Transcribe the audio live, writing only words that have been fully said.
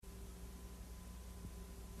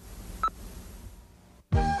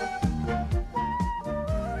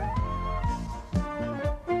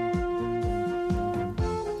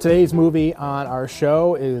Today's movie on our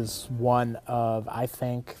show is one of, I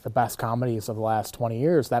think, the best comedies of the last 20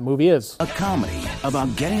 years. That movie is a comedy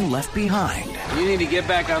about getting left behind. You need to get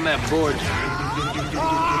back on that board.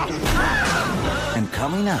 And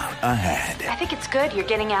coming out ahead. I think it's good you're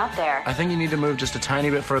getting out there. I think you need to move just a tiny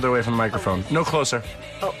bit further away from the microphone. Okay. No, closer.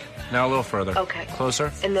 Oh. Now a little further. Okay.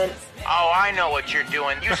 Closer. And then... Oh, I know what you're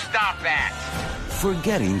doing. You stop that.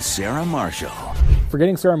 Forgetting Sarah Marshall.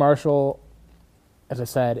 Forgetting Sarah Marshall, as I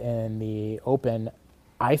said in the open,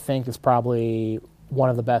 I think is probably one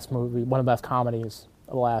of the best comedies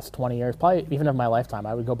of the last 20 years, probably even of my lifetime.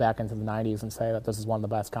 I would go back into the 90s and say that this is one of the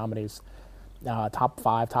best comedies, top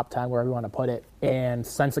 5, top 10, wherever you want to put it. And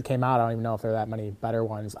since it came out, I don't even know if there are that many better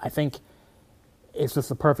ones. I think it's just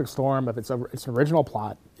the perfect storm of its an original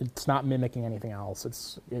plot. It's not mimicking anything else.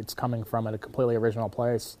 It's coming from a completely original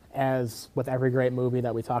place. As with every great movie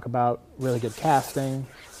that we talk about, really good casting,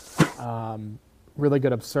 really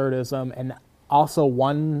good absurdism, and also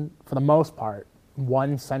for the most part,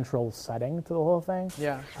 one central setting to the whole thing.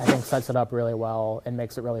 Yeah. I think sets it up really well and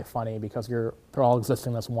makes it really funny because they're all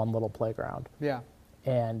existing in this one little playground. Yeah.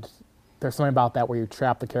 And there's something about that where you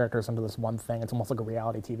trap the characters into this one thing. It's almost like a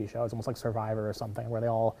reality TV show. It's almost like Survivor or something, where they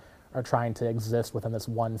all are trying to exist within this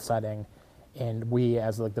one setting, and we,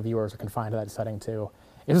 as like the viewers, are confined to that setting too.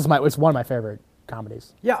 It's one of my favorite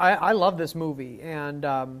comedies. Yeah, I love this movie, and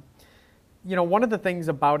one of the things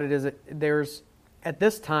about it is there's at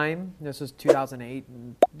this time, this is 2008,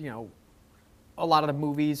 and a lot of the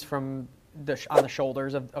movies from on the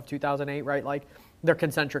shoulders of 2008, right? Like they're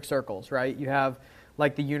concentric circles, right? You have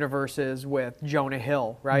like the universes with Jonah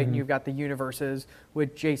Hill, right? Mm-hmm. And you've got the universes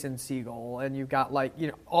with Jason Segel, and you've got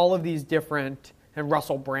all of these different, and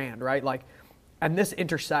Russell Brand, right? Like, and this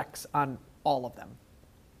intersects on all of them,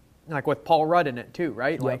 like with Paul Rudd in it too,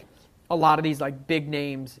 right? Yep. Like a lot of these like big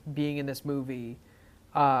names being in this movie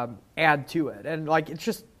add to it, and like it's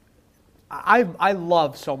just I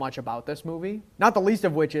love so much about this movie. Not the least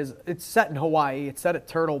of which is it's set in Hawaii. It's set at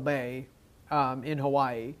Turtle Bay in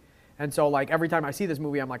Hawaii. And so, like, every time I see this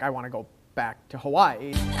movie, I'm like, I want to go back to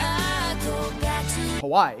Hawaii.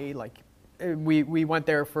 Hawaii, like, we went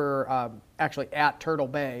there for, actually at Turtle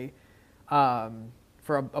Bay,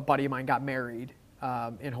 for a buddy of mine got married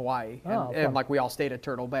in Hawaii. And, like, we all stayed at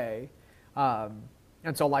Turtle Bay.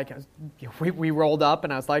 And so, like, we rolled up,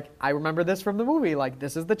 and I was like, I remember this from the movie. Like,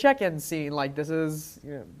 this is the check-in scene. Like, this is,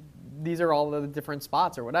 these are all the different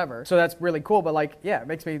spots or whatever. So that's really cool. But, like, yeah, it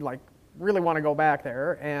makes me, like, really want to go back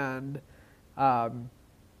there, and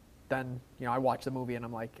then I watch the movie and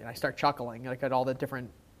I'm like, and I start chuckling like at all the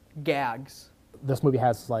different gags. This movie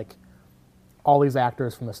has like all these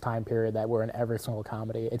actors from this time period that were in every single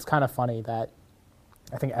comedy. It's kind of funny that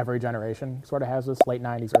I think every generation sort of has this, late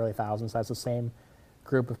 90s, early 2000s has the same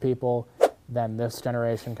group of people. Then this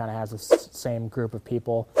generation kind of has the same group of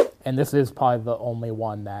people, and this is probably the only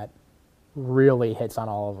one that really hits on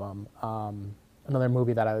all of them. Another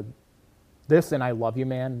movie that this and I Love You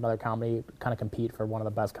Man, another comedy, kind of compete for one of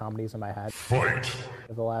the best comedies in my head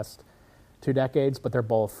of the last 2 decades, but they're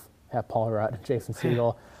both have Paul Rudd and Jason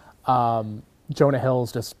Segel. Jonah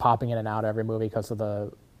Hill's just popping in and out every movie because of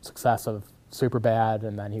the success of Superbad,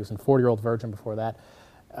 and then he was in 40-Year-Old Virgin before that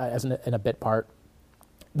in a bit part.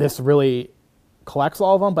 This really collects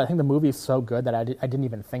all of them, but I think the movie is so good that I didn't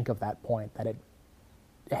even think of that point, that it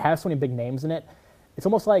has so many big names in it. It's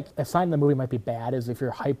almost like a sign the movie might be bad is if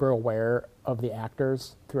you're hyper aware of the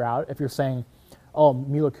actors throughout. If you're saying, oh,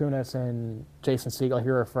 Mila Kunis and Jason Segel,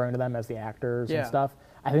 you're referring to them as the actors and stuff.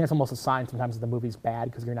 I think that's almost a sign sometimes that the movie's bad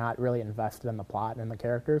because you're not really invested in the plot and in the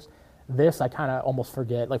characters. This, I kind of almost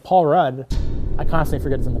forget. Like Paul Rudd, I constantly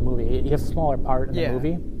forget is in the movie. He has a smaller part in the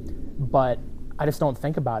movie, but I just don't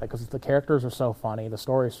think about it because the characters are so funny, the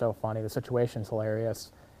story's so funny, the situation's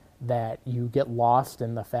hilarious, that you get lost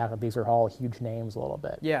in the fact that these are all huge names a little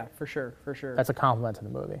bit. Yeah, for sure. That's a compliment to the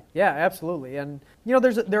movie. Yeah, absolutely. And,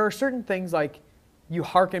 there are certain things like you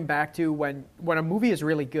hearken back to when a movie is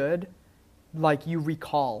really good, like you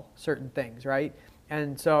recall certain things, right?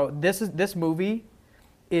 And so this movie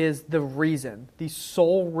is the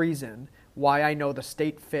sole reason why I know the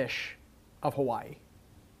state fish of Hawaii,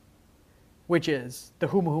 which is the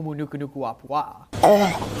Humu Humu Nuku Nuku Apua.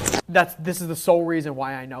 This is the sole reason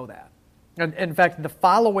why I know that. And in fact, the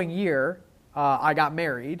following year, I got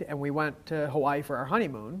married, and we went to Hawaii for our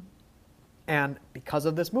honeymoon. And because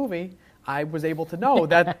of this movie, I was able to know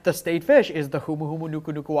that the state fish is the Humu Humu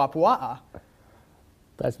Nuku Nuku Apua.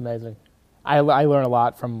 That's amazing. I learn a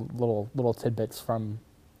lot from little tidbits from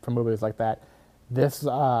movies like that. This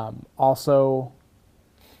also,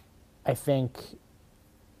 I think,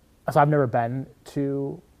 so I've never been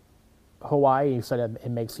to Hawaii, you said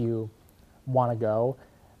it makes you want to go.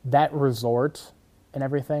 That resort and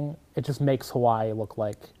everything, it just makes Hawaii look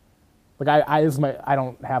like I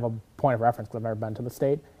don't have a point of reference because I've never been to the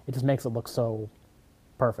state. It just makes it look so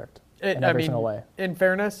perfect in every single way. In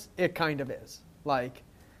fairness, it kind of is. Like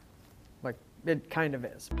it kind of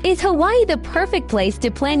is. Is Hawaii the perfect place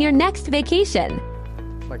to plan your next vacation?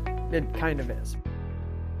 Like it kind of is.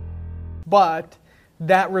 But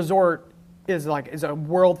that resort is a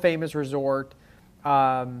world famous resort.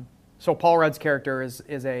 So Paul Rudd's character is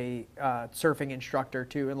a surfing instructor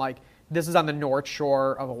too, and like this is on the north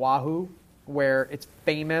shore of Oahu, where it's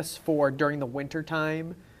famous for during the winter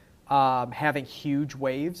time having huge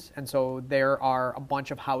waves, and so there are a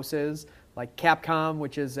bunch of houses like Capcom,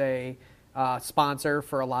 which is a sponsor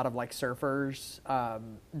for a lot of like surfers.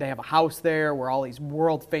 They have a house there where all these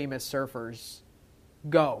world famous surfers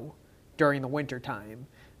go during the winter time,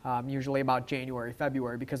 usually about January,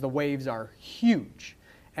 February, because the waves are huge.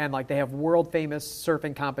 And like they have world famous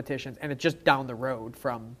surfing competitions, and it's just down the road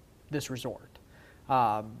from this resort.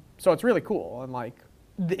 So it's really cool, and like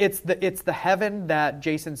it's the heaven that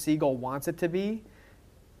Jason Segel wants it to be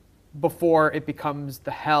before it becomes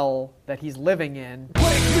the hell that he's living in. Wake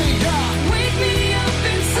me up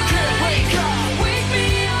inside. Wake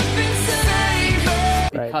me up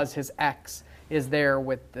inside. Because his ex is there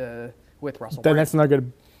with Russell Brand. That's another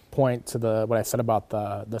good point to what I said about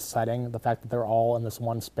the setting, the fact that they're all in this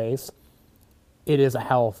one space. It is a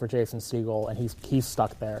hell for Jason Segel, and he's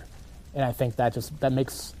stuck there. And I think that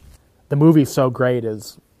makes the movie so great.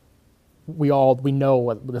 Is we know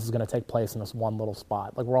what this is going to take place in this one little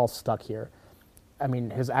spot. Like we're all stuck here. I mean,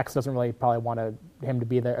 his ex doesn't really probably want him to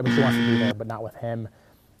be there. I mean, she wants to be there, but not with him.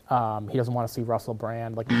 He doesn't want to see Russell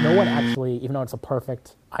Brand. Like no one actually, even though it's a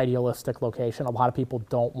perfect idealistic location, a lot of people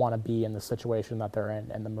don't want to be in the situation that they're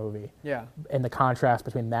in the movie. Yeah. And the contrast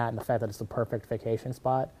between that and the fact that it's the perfect vacation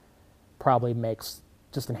spot probably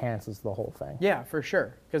just enhances the whole thing. Yeah, for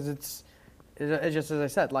sure. Because it's just as I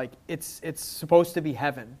said, like it's supposed to be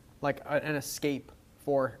heaven, like an escape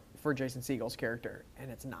for Jason Segel's character,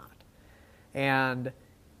 and it's not. And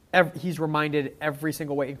he's reminded every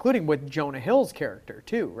single way, including with Jonah Hill's character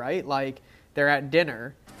too, right? Like they're at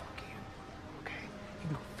dinner. Fuck you, okay? You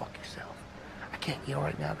can go fuck yourself. I can't yell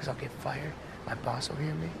right now because I'll get fired. My boss will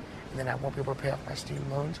hear me, and then I won't be able to pay off my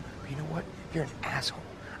student loans. But you know what? You're an asshole.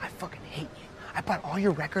 I fucking hate you. I bought all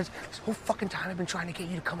your records. This whole fucking time I've been trying to get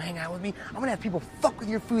you to come hang out with me. I'm gonna have people fuck with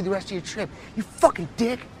your food the rest of your trip. You fucking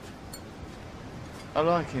dick. I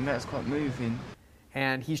like him. That's quite moving.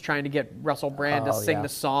 And he's trying to get Russell Brand to sing the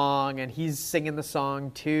song, and he's singing the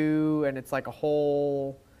song too, and it's like a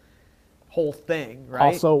whole thing, right?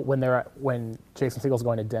 Also, when Jason Segel's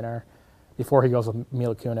going to dinner, before he goes with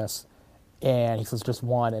Mila Kunis, and he says just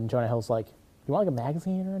one, and Jonah Hill's like, "You want like a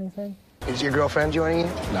magazine or anything?" Is your girlfriend joining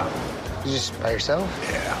you? No. You just by yourself?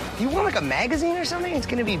 Yeah. You want like a magazine or something? It's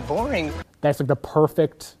gonna be boring. That's like the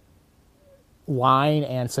perfect line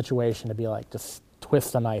and situation to be like, just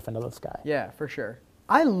twist a knife into this guy. Yeah, for sure.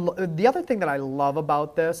 The other thing that I love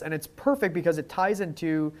about this, and it's perfect because it ties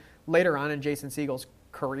into later on in Jason Segel's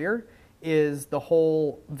career, is the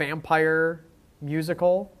whole vampire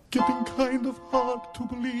musical. Getting kind of hard to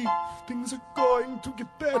believe things are going to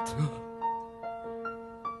get better.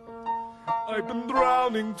 I've been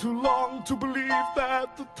drowning too long to believe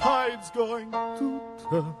that the tide's going to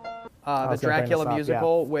turn. The Dracula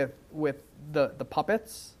musical with the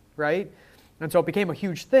puppets, right? And so it became a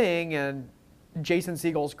huge thing, and Jason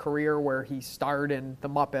Segel's career, where he starred in the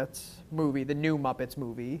Muppets movie, the new Muppets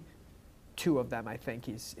movie, 2 of them I think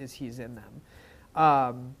he's in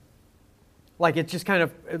them. Like it's just kind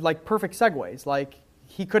of like perfect segues. Like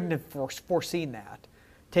he couldn't have foreseen that,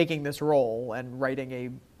 taking this role and writing a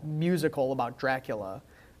musical about Dracula.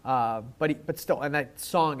 But still, and that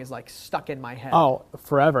song is like stuck in my head. Oh,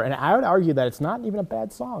 forever. And I would argue that it's not even a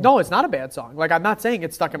bad song. No, it's not a bad song. Like I'm not saying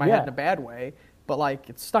it's stuck in my head in a bad way, but like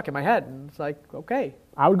it's stuck in my head, and it's like, okay.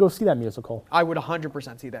 I would go see that musical. I would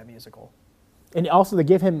 100% see that musical. And also they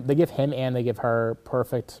give him and they give her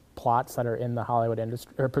perfect plots that are in the Hollywood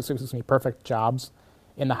industry, or excuse me, perfect jobs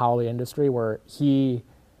in the Hollywood industry, where he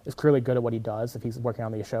is clearly good at what he does if he's working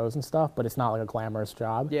on these shows and stuff, but it's not like a glamorous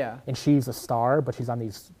job. Yeah. And she's a star, but she's on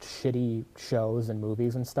these shitty shows and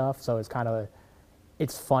movies and stuff, so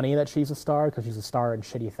it's funny that she's a star because she's a star in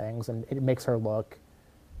shitty things, and it makes her look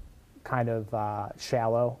kind of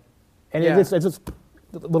shallow. And it's just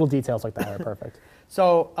little details like that are perfect.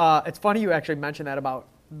 So it's funny you actually mentioned that about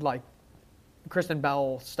like Kristen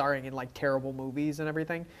Bell starring in like terrible movies and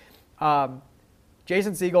everything.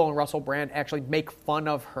 Jason Segel and Russell Brand actually make fun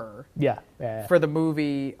of her Yeah. for the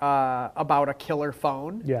movie about a killer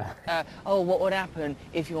phone. Yeah. What would happen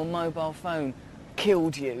if your mobile phone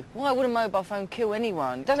killed you? Why would a mobile phone kill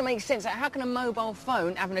anyone? Doesn't make sense. How can a mobile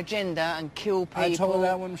phone have an agenda and kill people? I told her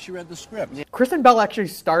that when she read the script. Kristen Bell actually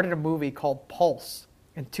started a movie called Pulse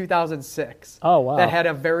in 2006. Oh, wow. That had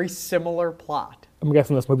a very similar plot. I'm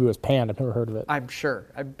guessing this movie was panned. I've never heard of it. I'm sure.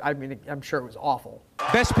 I mean, I'm sure it was awful.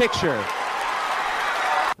 Best Picture.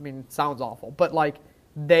 I mean, it sounds awful, but like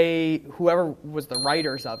whoever was the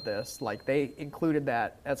writers of this, like they included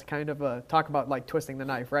that as kind of a talk about like twisting the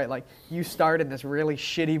knife, right? Like you starred in this really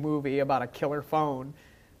shitty movie about a killer phone,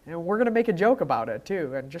 and we're gonna make a joke about it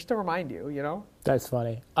too, and just to remind you, you know. That's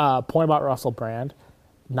funny. Point about Russell Brand.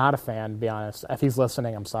 Not a fan, to be honest. If he's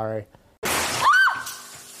listening, I'm sorry.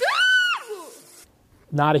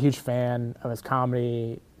 Not a huge fan of his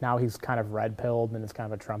comedy. Now he's kind of red-pilled and is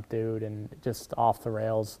kind of a Trump dude and just off the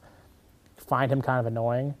rails. Find him kind of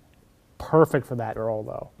annoying. Perfect for that role,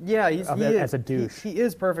 though. Yeah, as a douche. He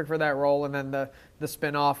is perfect for that role, and then the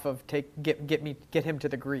spin-off of Get Him to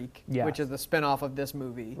the Greek, yes. which is the spin-off of this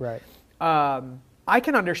movie. Right. I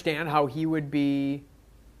can understand how he would be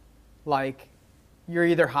like, you're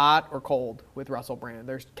either hot or cold with Russell Brand.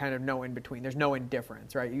 There's kind of no in between. There's no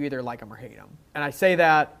indifference, right? You either like him or hate him. And I say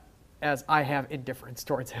that as I have indifference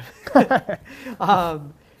towards him.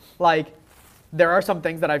 Like, there are some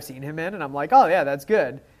things that I've seen him in, and I'm like, oh yeah, that's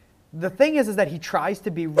good. The thing is that he tries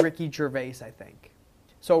to be Ricky Gervais, I think.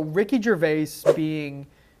 So Ricky Gervais being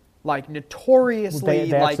like notoriously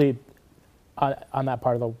they like actually, on that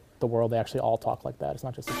part of the world, they actually all talk like that. It's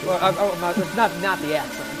not just a not the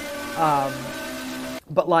accent.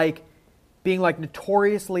 But like being like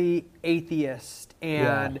notoriously atheist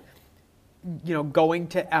and you know, going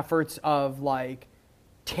to efforts of like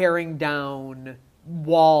tearing down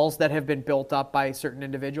walls that have been built up by certain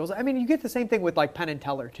individuals. I mean, you get the same thing with like Penn and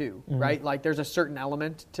Teller too, right? Like there's a certain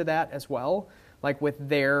element to that as well, like with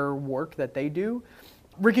their work that they do.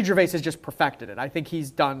 Ricky Gervais has just perfected it. I think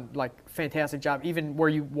he's done like a fantastic job. Even where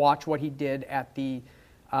you watch what he did at the,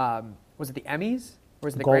 was it the Emmys? Or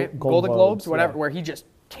was it the Golden Globes? Whatever, where he just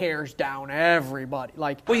tears down everybody.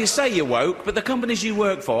 Like, well, you say you're woke, but the companies you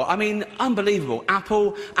work for, I mean, unbelievable.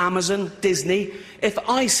 Apple, Amazon, Disney. If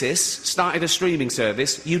ISIS started a streaming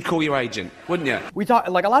service, you'd call your agent, wouldn't you? We talk,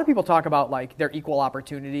 like a lot of people talk about like their equal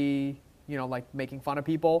opportunity, you know, like making fun of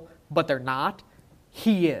people, but they're not.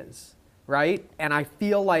 He is, right? And I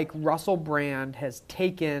feel like Russell Brand has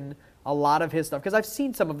taken a lot of his stuff, because I've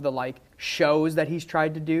seen some of the like shows that he's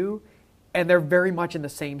tried to do, and they're very much in the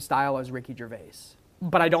same style as Ricky Gervais.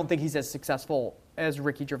 But I don't think he's as successful as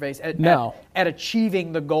Ricky Gervais at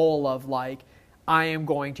achieving the goal of like, I am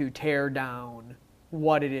going to tear down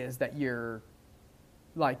what it is that you're,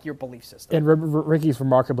 like your belief system. And Ricky's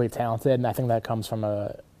remarkably talented, and I think that comes from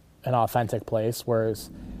an authentic place, whereas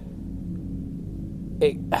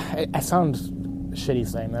I sound shitty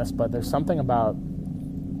saying this, but there's something about,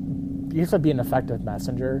 you have to be an effective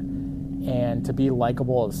messenger, and to be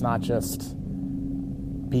likable, it's not just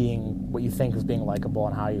being what you think is being likable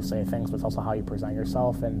and how you say things, but it's also how you present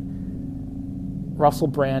yourself. And Russell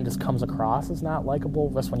Brand just comes across as not likable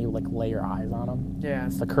just when you like lay your eyes on him. Yeah.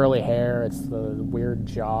 It's the curly hair, it's the weird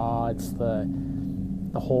jaw, it's the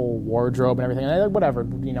whole wardrobe and everything. And whatever,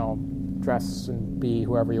 you know, dress and be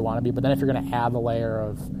whoever you want to be. But then if you're going to add the layer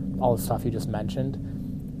of all the stuff you just mentioned,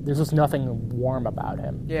 there's just nothing warm about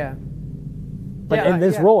him. Yeah. But in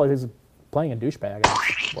this role, he's playing a douchebag.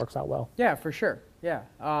 It works out well. Yeah, for sure. Yeah.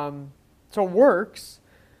 So it works,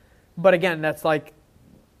 but again, that's like,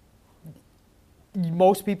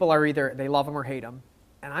 most people are either they love him or hate him,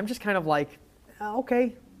 and I'm just kind of like,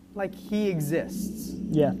 okay, like he exists.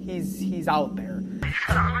 Yeah. He's out there.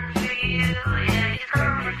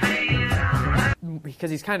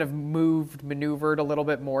 Because he's kind of maneuvered a little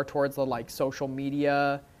bit more towards the like social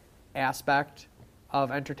media aspect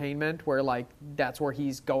of entertainment, where like that's where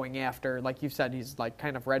he's going after. Like you said, he's like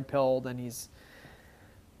kind of red-pilled, and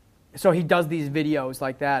so he does these videos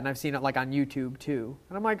like that, and I've seen it like on YouTube too.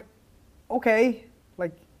 And I'm like, okay,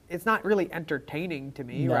 like it's not really entertaining to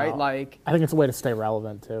me, right? Like I think it's a way to stay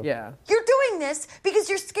relevant too. Yeah. You're doing this because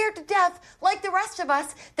you're scared to death, like the rest of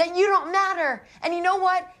us, that you don't matter. And you know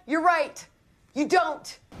what? You're right. You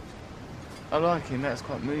don't. I like him. That's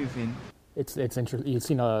quite moving. It's interesting. You've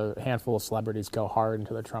seen a handful of celebrities go hard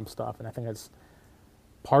into the Trump stuff, and I think it's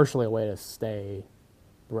partially a way to stay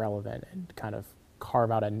relevant and kind of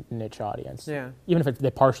carve out a niche audience. Yeah. Even if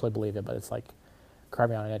they partially believe it, but it's like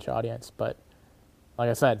carving out a niche audience. But like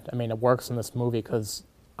I said, I mean, it works in this movie because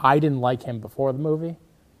I didn't like him before the movie,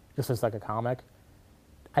 just as like a comic.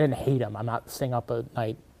 I didn't hate him. I'm not staying up at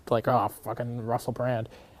night like, oh, fucking Russell Brand.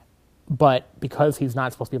 But because he's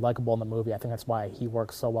not supposed to be likable in the movie, I think that's why he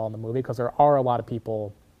works so well in the movie, because there are a lot of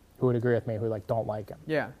people who would agree with me who like don't like him.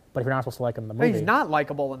 Yeah. But if you're not supposed to like him in the But movie... he's not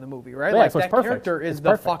likable in the movie, right? Yeah, Like, so it's that perfect. character is It's the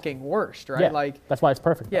perfect. fucking worst, right? Yeah, Like, that's why it's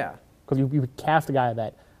perfect. Yeah. Because you cast a guy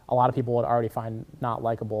that a lot of people would already find not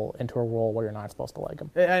likable into a role where you're not supposed to like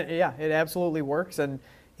him. yeah, it absolutely works, and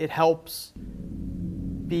it helps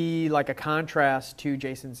be like a contrast to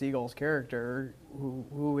Jason Segel's character,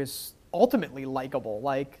 who is ultimately likable,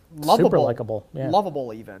 like lovable, Super likable, yeah.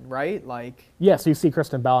 lovable even, right? Like, Yeah, so you see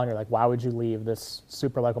Kristen Bell and you're like, why would you leave this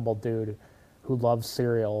super likable dude who loves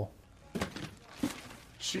cereal?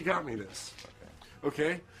 She got me this,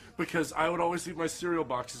 okay? Because I would always leave my cereal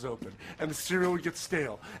boxes open, and the cereal would get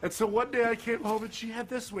stale. And so one day I came home and she had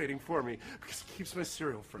this waiting for me, because it keeps my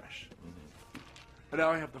cereal fresh. And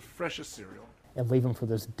now I have the freshest cereal. And leave him for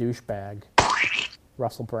this douchebag,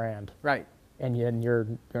 Russell Brand. Right. And you're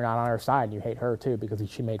not on her side, and you hate her too because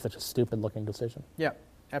she made such a stupid looking decision. yeah,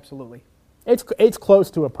 absolutely. It's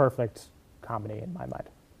close to a perfect comedy in my mind.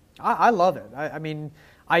 I love it. I mean,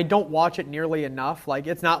 I don't watch it nearly enough. Like,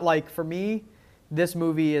 it's not like, for me, this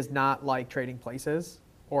movie is not like Trading Places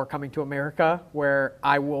or Coming to America, where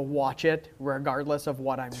I will watch it regardless of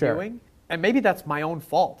what I'm Sure. doing. And maybe that's my own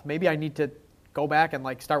fault. Maybe I need to go back and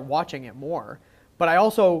like start watching it more. But I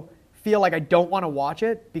also feel like I don't want to watch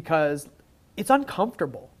it because it's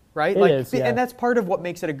uncomfortable, right? It is, yeah. And that's part of what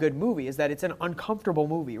makes it a good movie, is that it's an uncomfortable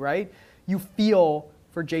movie, right? You feel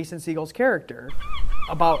for Jason Segel's character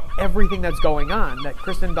about everything that's going on, that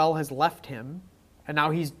Kristen Bell has left him, and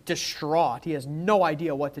now he's distraught. He has no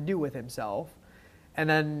idea what to do with himself. And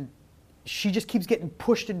then she just keeps getting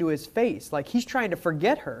pushed into his face. Like, he's trying to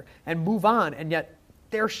forget her and move on, and yet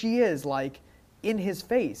there she is, like, in his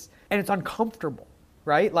face. And it's uncomfortable,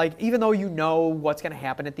 right? Like, even though you know what's going to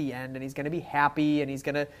happen at the end, and he's going to be happy, and he's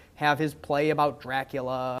going to have his play about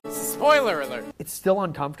Dracula. Spoiler alert. It's still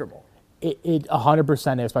uncomfortable. It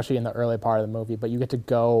 100%, especially in the early part of the movie, but you get to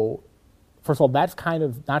go, first of all, that's kind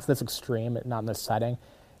of, not to this extreme, not in this setting,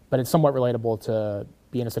 but it's somewhat relatable to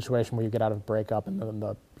be in a situation where you get out of a breakup and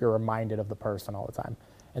then you're reminded of the person all the time.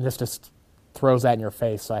 And this just throws that in your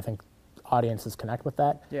face, so I think audiences connect with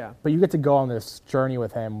that. Yeah. But you get to go on this journey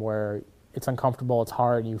with him where it's uncomfortable, it's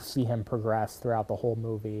hard, and you see him progress throughout the whole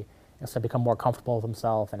movie and so become more comfortable with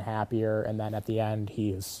himself and happier, and then at the end,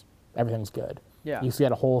 everything's good. Yeah. You see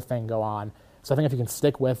that whole thing go on. So I think if you can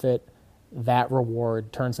stick with it, that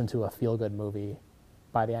reward turns into a feel-good movie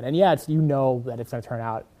by the end. And yeah, you know that it's going to turn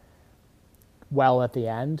out well at the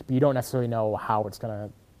end, but you don't necessarily know how it's going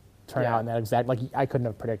to turn out in that exact... Like, I couldn't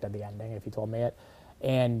have predicted the ending if you told me it.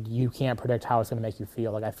 And you can't predict how it's going to make you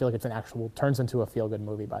feel. Like, I feel like turns into a feel-good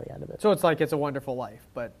movie by the end of it. So it's like It's a Wonderful Life,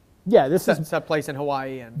 but yeah, this is set place in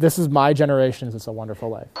Hawaii. And this is my generation's It's a Wonderful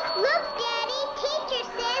Life.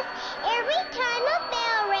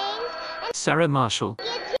 Sarah Marshall.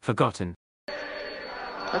 Forgotten.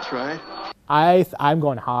 That's right. I'm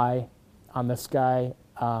going high on this guy.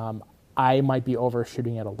 I might be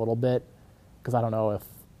overshooting it a little bit because I don't know if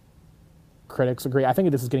critics agree. I think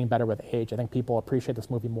this is getting better with age. I think people appreciate this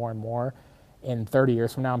movie more and more. In 30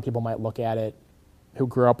 years from now, and people might look at it who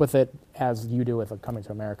grew up with it as you do with Coming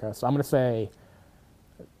to America. So I'm going to say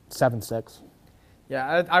 7.6.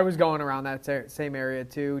 yeah, I was going around that same area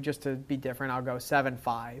too. Just to be different, I'll go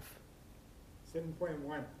 7.5.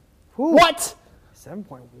 7.1. What?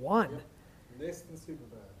 7.1. Yep. Less than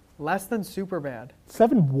Superbad. Less than Superbad.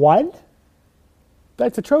 7.1?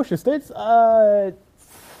 That's atrocious. It's trying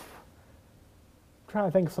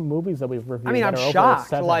to think of some movies that we've reviewed. I mean, that I'm are over shocked.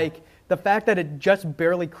 7. Like, the fact that it just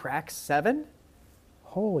barely cracks 7.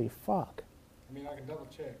 Holy fuck. I mean, I can double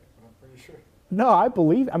check, but I'm pretty sure. No, I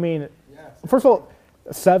believe. I mean, Yes. first of all,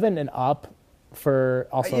 7 and up for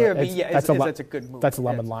also. Yeah, I mean, that's a good movie. That's a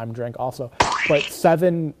lemon lime drink also, but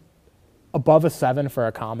 7 above a 7 for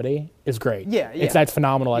a comedy is great. Yeah. That's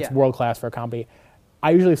phenomenal. That's Yeah. world class for a comedy.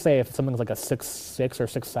 I usually say if something's like a 6.6 or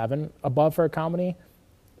 6.7 above for a comedy,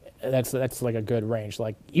 that's like a good range.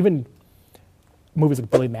 Like even movies like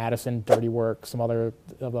Billy Madison, Dirty Work, some other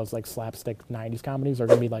of those like slapstick 90s comedies are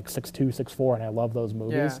going to be like 6.2, 6.4, and I love those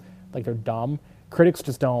movies. Yeah. Like they're dumb. Critics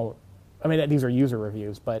just don't. I mean, these are user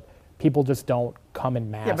reviews, but people just don't come in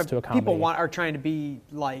mass to a comedy. People are trying to be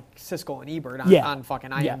like Siskel and Ebert on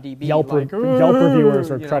fucking IMDb. Yeah. Yelp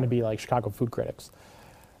reviewers are trying to be like Chicago food critics.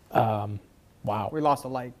 Wow. We lost the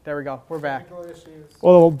light. There we go. We're back.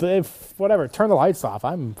 Well, whatever. Turn the lights off.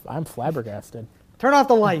 I'm flabbergasted. Turn off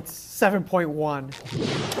the lights. 7.1.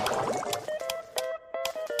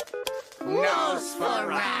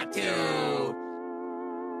 Nosferatu.